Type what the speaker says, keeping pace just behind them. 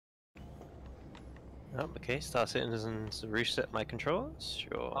Oh, okay, Star Citizens reset my controllers?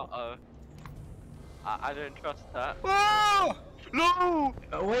 Sure. Uh-oh. I don't trust that. Whoa! No!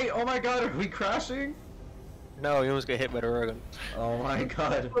 Oh wait, oh my god, are we crashing? No, you almost got hit by the railgun. Oh my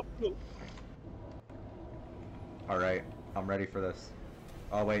god. Alright, I'm ready for this.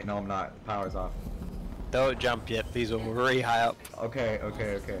 Oh wait, no I'm not. Power's off. Don't jump yet, these are really high up. Okay.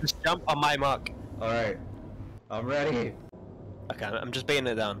 Just jump on my mark. Alright. I'm ready. Okay, I'm just baiting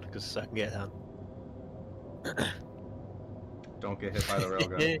it down, because I can get it down. Don't get hit by the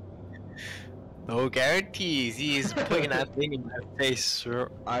railgun. No guarantees, he's putting that thing in my face.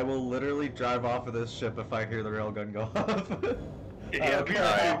 I will literally drive off of this ship if I hear the railgun go off. Yeah, okay,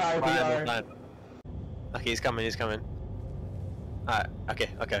 fine. Okay, he's coming. Alright, okay.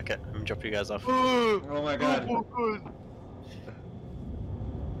 I'm gonna drop you guys off. Oh my god.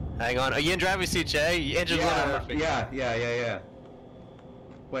 Hang on, are you in driver's seat, Jay? Your engine's on. Yeah.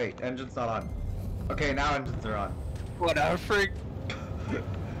 Wait, engine's not on. Okay, now engines are on. What a freak!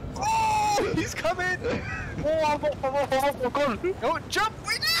 Oh, he's coming! Oh, I'm off. No, jump!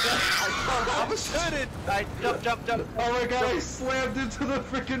 Wait! I was turning! Jump! Oh my god, I slammed into the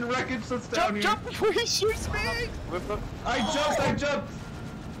freaking wreckage that's down here. Jump before he shoots me! I jumped!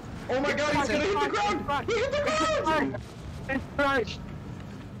 Oh my god, he's gonna hit the ground! He hit the ground! It's crashed!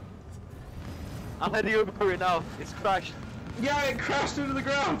 I'm heading over it now. It's crashed. Yeah, it crashed into the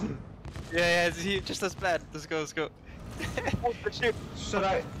ground! Yeah, it's just as bad. Let's go. Should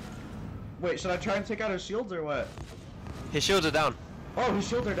I... Wait, should I try and take out his shields or what? His shields are down. Oh, his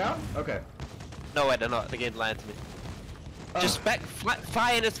shields are down? Okay. No, wait, they're not. They're getting lying to me. Just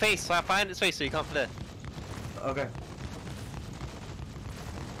fire in his face. Fire in his face so you can't flare. Okay.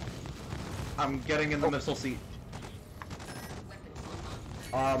 I'm getting in the missile seat.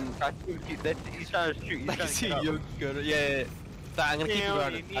 He's trying to shoot. I can see you. Yeah. I'm gonna keep him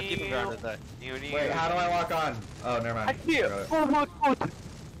grounded. I'll keep him grounded though. Wait, how do I lock on? Oh, never mind. I see it. Oh my god.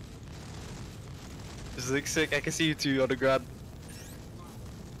 This looks sick. I can see you two on the ground.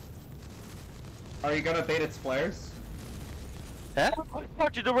 Are you gonna bait its flares? Huh?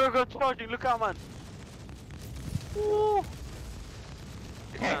 Charging, the railgun's charging. Look out, man. Ooh.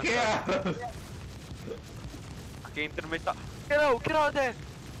 Heck yeah! I came to the mid. Get out there.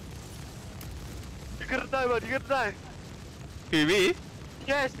 You're gonna die, man. You're gonna die. Who, me?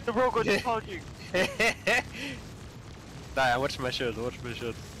 Yes, the railgun is charging. Nah, watch my shield.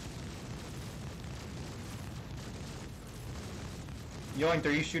 Yoink,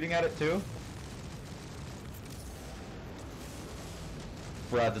 are you shooting at it too?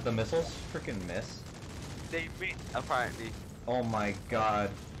 Bruh, did the missiles freaking miss? They missed, apparently. Oh my god.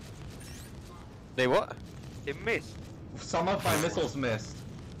 They what? They missed. Some of my missiles missed.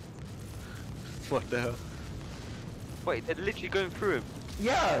 What the hell? Wait, they're literally going through him.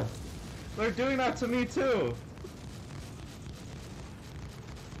 Yeah! They're doing that to me too!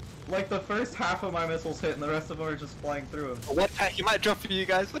 Like the first half of my missiles hit and the rest of them are just flying through him. What? He might drop for you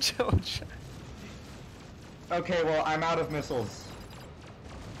guys. Watch out. Okay, well, I'm out of missiles.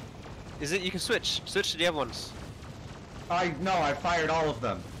 Is it? You can switch to the other ones. No, I fired all of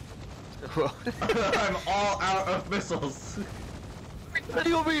them. I'm all out of missiles.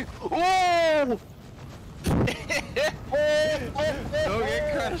 Ready on me! Oh!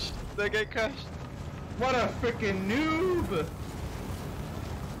 Don't get crushed. What a freaking noob!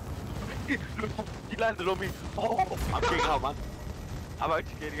 He landed on me. Oh, I'm getting out, man. I'm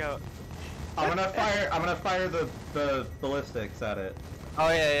actually getting out. I'm gonna fire the ballistics at it. Oh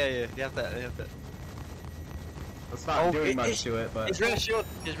yeah. You have that. It's not doing much to it, but His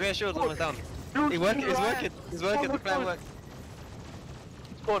rear shield almost down. It's working. The plan works.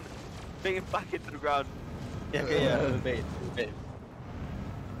 It's gone. Bring him back into the ground. Yeah, okay, yeah. Bait.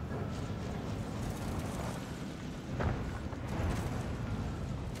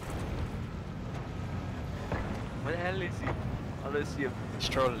 Where the hell is he? I don't see him. He's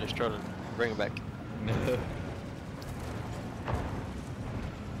trolling. Bring him back.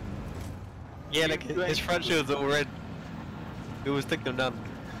 Yeah, like his front shields are red. It was taking them down.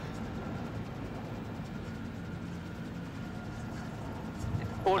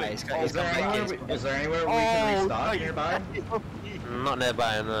 Is there anywhere we can restock nearby? Not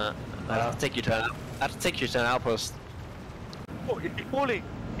nearby, no. I have to take you to an outpost. Oh, is he falling?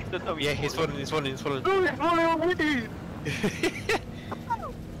 Yeah, he's falling. No, he's falling on me!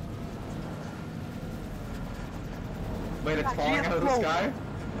 Wait, it's falling out of the sky?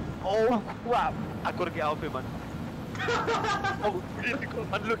 Oh crap! I gotta get out of here, man. Oh,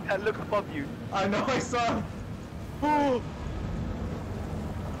 man, look above you. I know, I saw.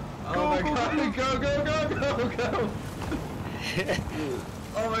 Oh my god, go!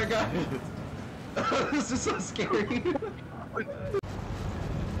 Oh my god. This is so scary.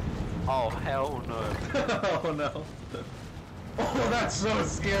 Oh hell no. Oh no. Oh, that's so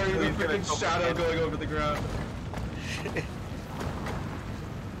scary. The freaking shadow going over the ground.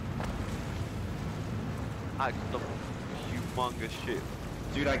 I some humongous shit.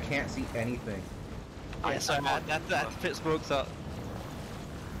 Dude, I can't see anything. Yeah, sorry man, that pit smokes up.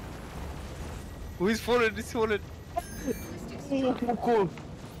 Oh, he's falling, he's falling. Cool.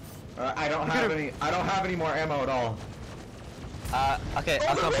 I don't have any more ammo at all. Okay, Oh,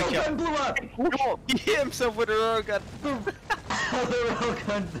 I'll come pick you the railgun up. blew up! He hit himself with a railgun. The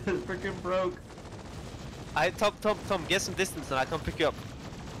railgun freaking broke. Tom, get some distance and I'll come pick you up.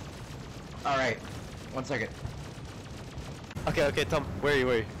 Alright, 1 second. Okay, Tom, where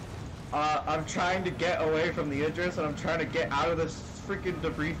are you? I'm trying to get away from the Idris and I'm trying to get out of this freaking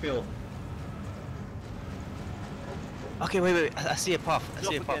debris field. Okay, wait, I see a path, I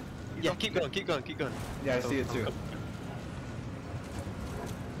see a path. Again. Yeah, keep going. Yeah, I see it too.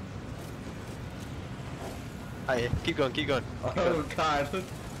 Oh yeah, keep going. Oh god.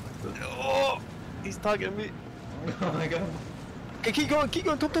 Oh, he's targeting me. Oh my god. Okay, keep going,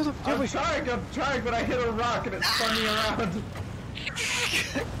 Tom. I'm trying, but I hit a rock and it spun me around.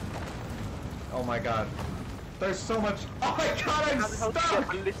 Oh my god. There's so much. Oh my god, I'm stuck!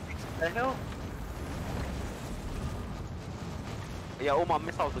 Ballistics, the hell? Yeah, all my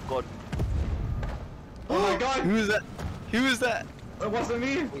missiles are gone. Oh my god! Who is that? It wasn't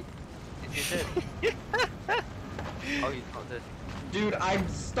me! Is he dead? Oh, he's not dead. Dude, I'm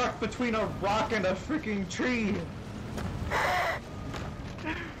stuck between a rock and a freaking tree!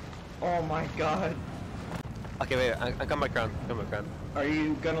 Oh my god. Okay, wait, I come back around. Are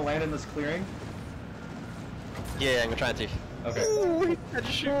you gonna land in this clearing? Yeah, I'm gonna try to. Okay. Ooh, he had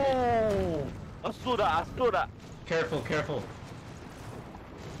to shoot me. I saw that. Careful.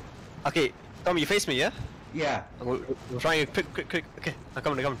 Okay, Tom, you face me, yeah? Yeah. We're trying to quick. Okay, I'm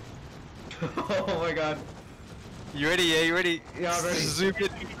coming. Oh my god. You ready? Yeah, you ready? Yeah, I'm ready. Zoom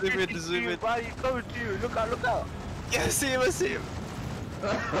in. Why are you coming to you? Look out. Yeah, I see him.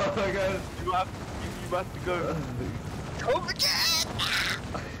 Oh my god. You have to go. Come again!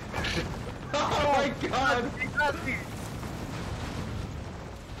 Oh my god. Exactly.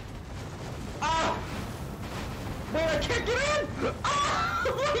 Ah! Wait, I can't get in! Ah!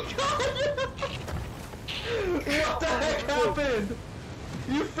 Oh my god! What the heck happened?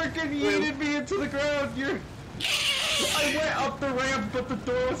 You freaking yeeted me into the ground! I went up the ramp, but the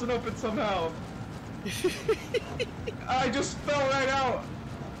door wasn't open somehow. I just fell right out.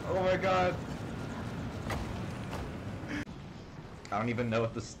 Oh my god. I don't even know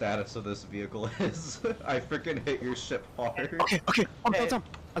what the status of this vehicle is. I freaking hit your ship hard. Okay. Tom.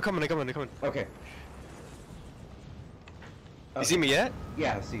 I'm coming. Okay. You see me yet?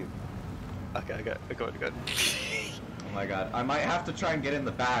 Yeah, I see you. Okay, I got it. Oh my god. I might have to try and get in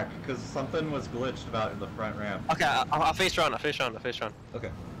the back, because something was glitched about in the front ramp. Okay, I'll face round. Okay.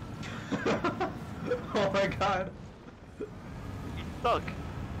 Oh my god. He's stuck.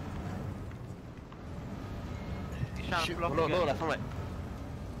 He's trying to Shoot. block No, again. that's not right.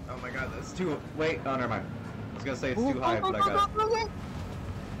 Oh my god, that's too... Wait, oh never mind. I was gonna say it's too high, but I got it.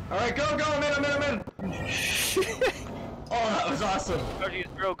 Alright, go, I'm in! Oh, that was awesome! Charging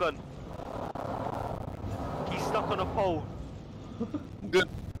his drill gun. He's stuck on a pole. Good.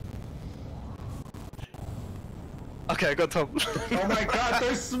 Okay, I got Tom. Oh my god,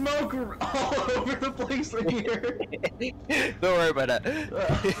 there's smoke all over the place in here! Don't worry about that.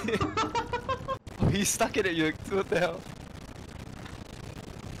 He's stuck in it, you. What the hell?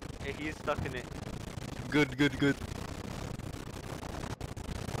 Yeah, he is stuck in it. Good.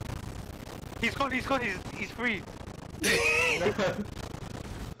 He's free.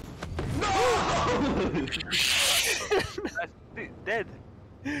 No! That's dead.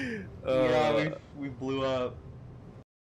 Yeah, we blew up.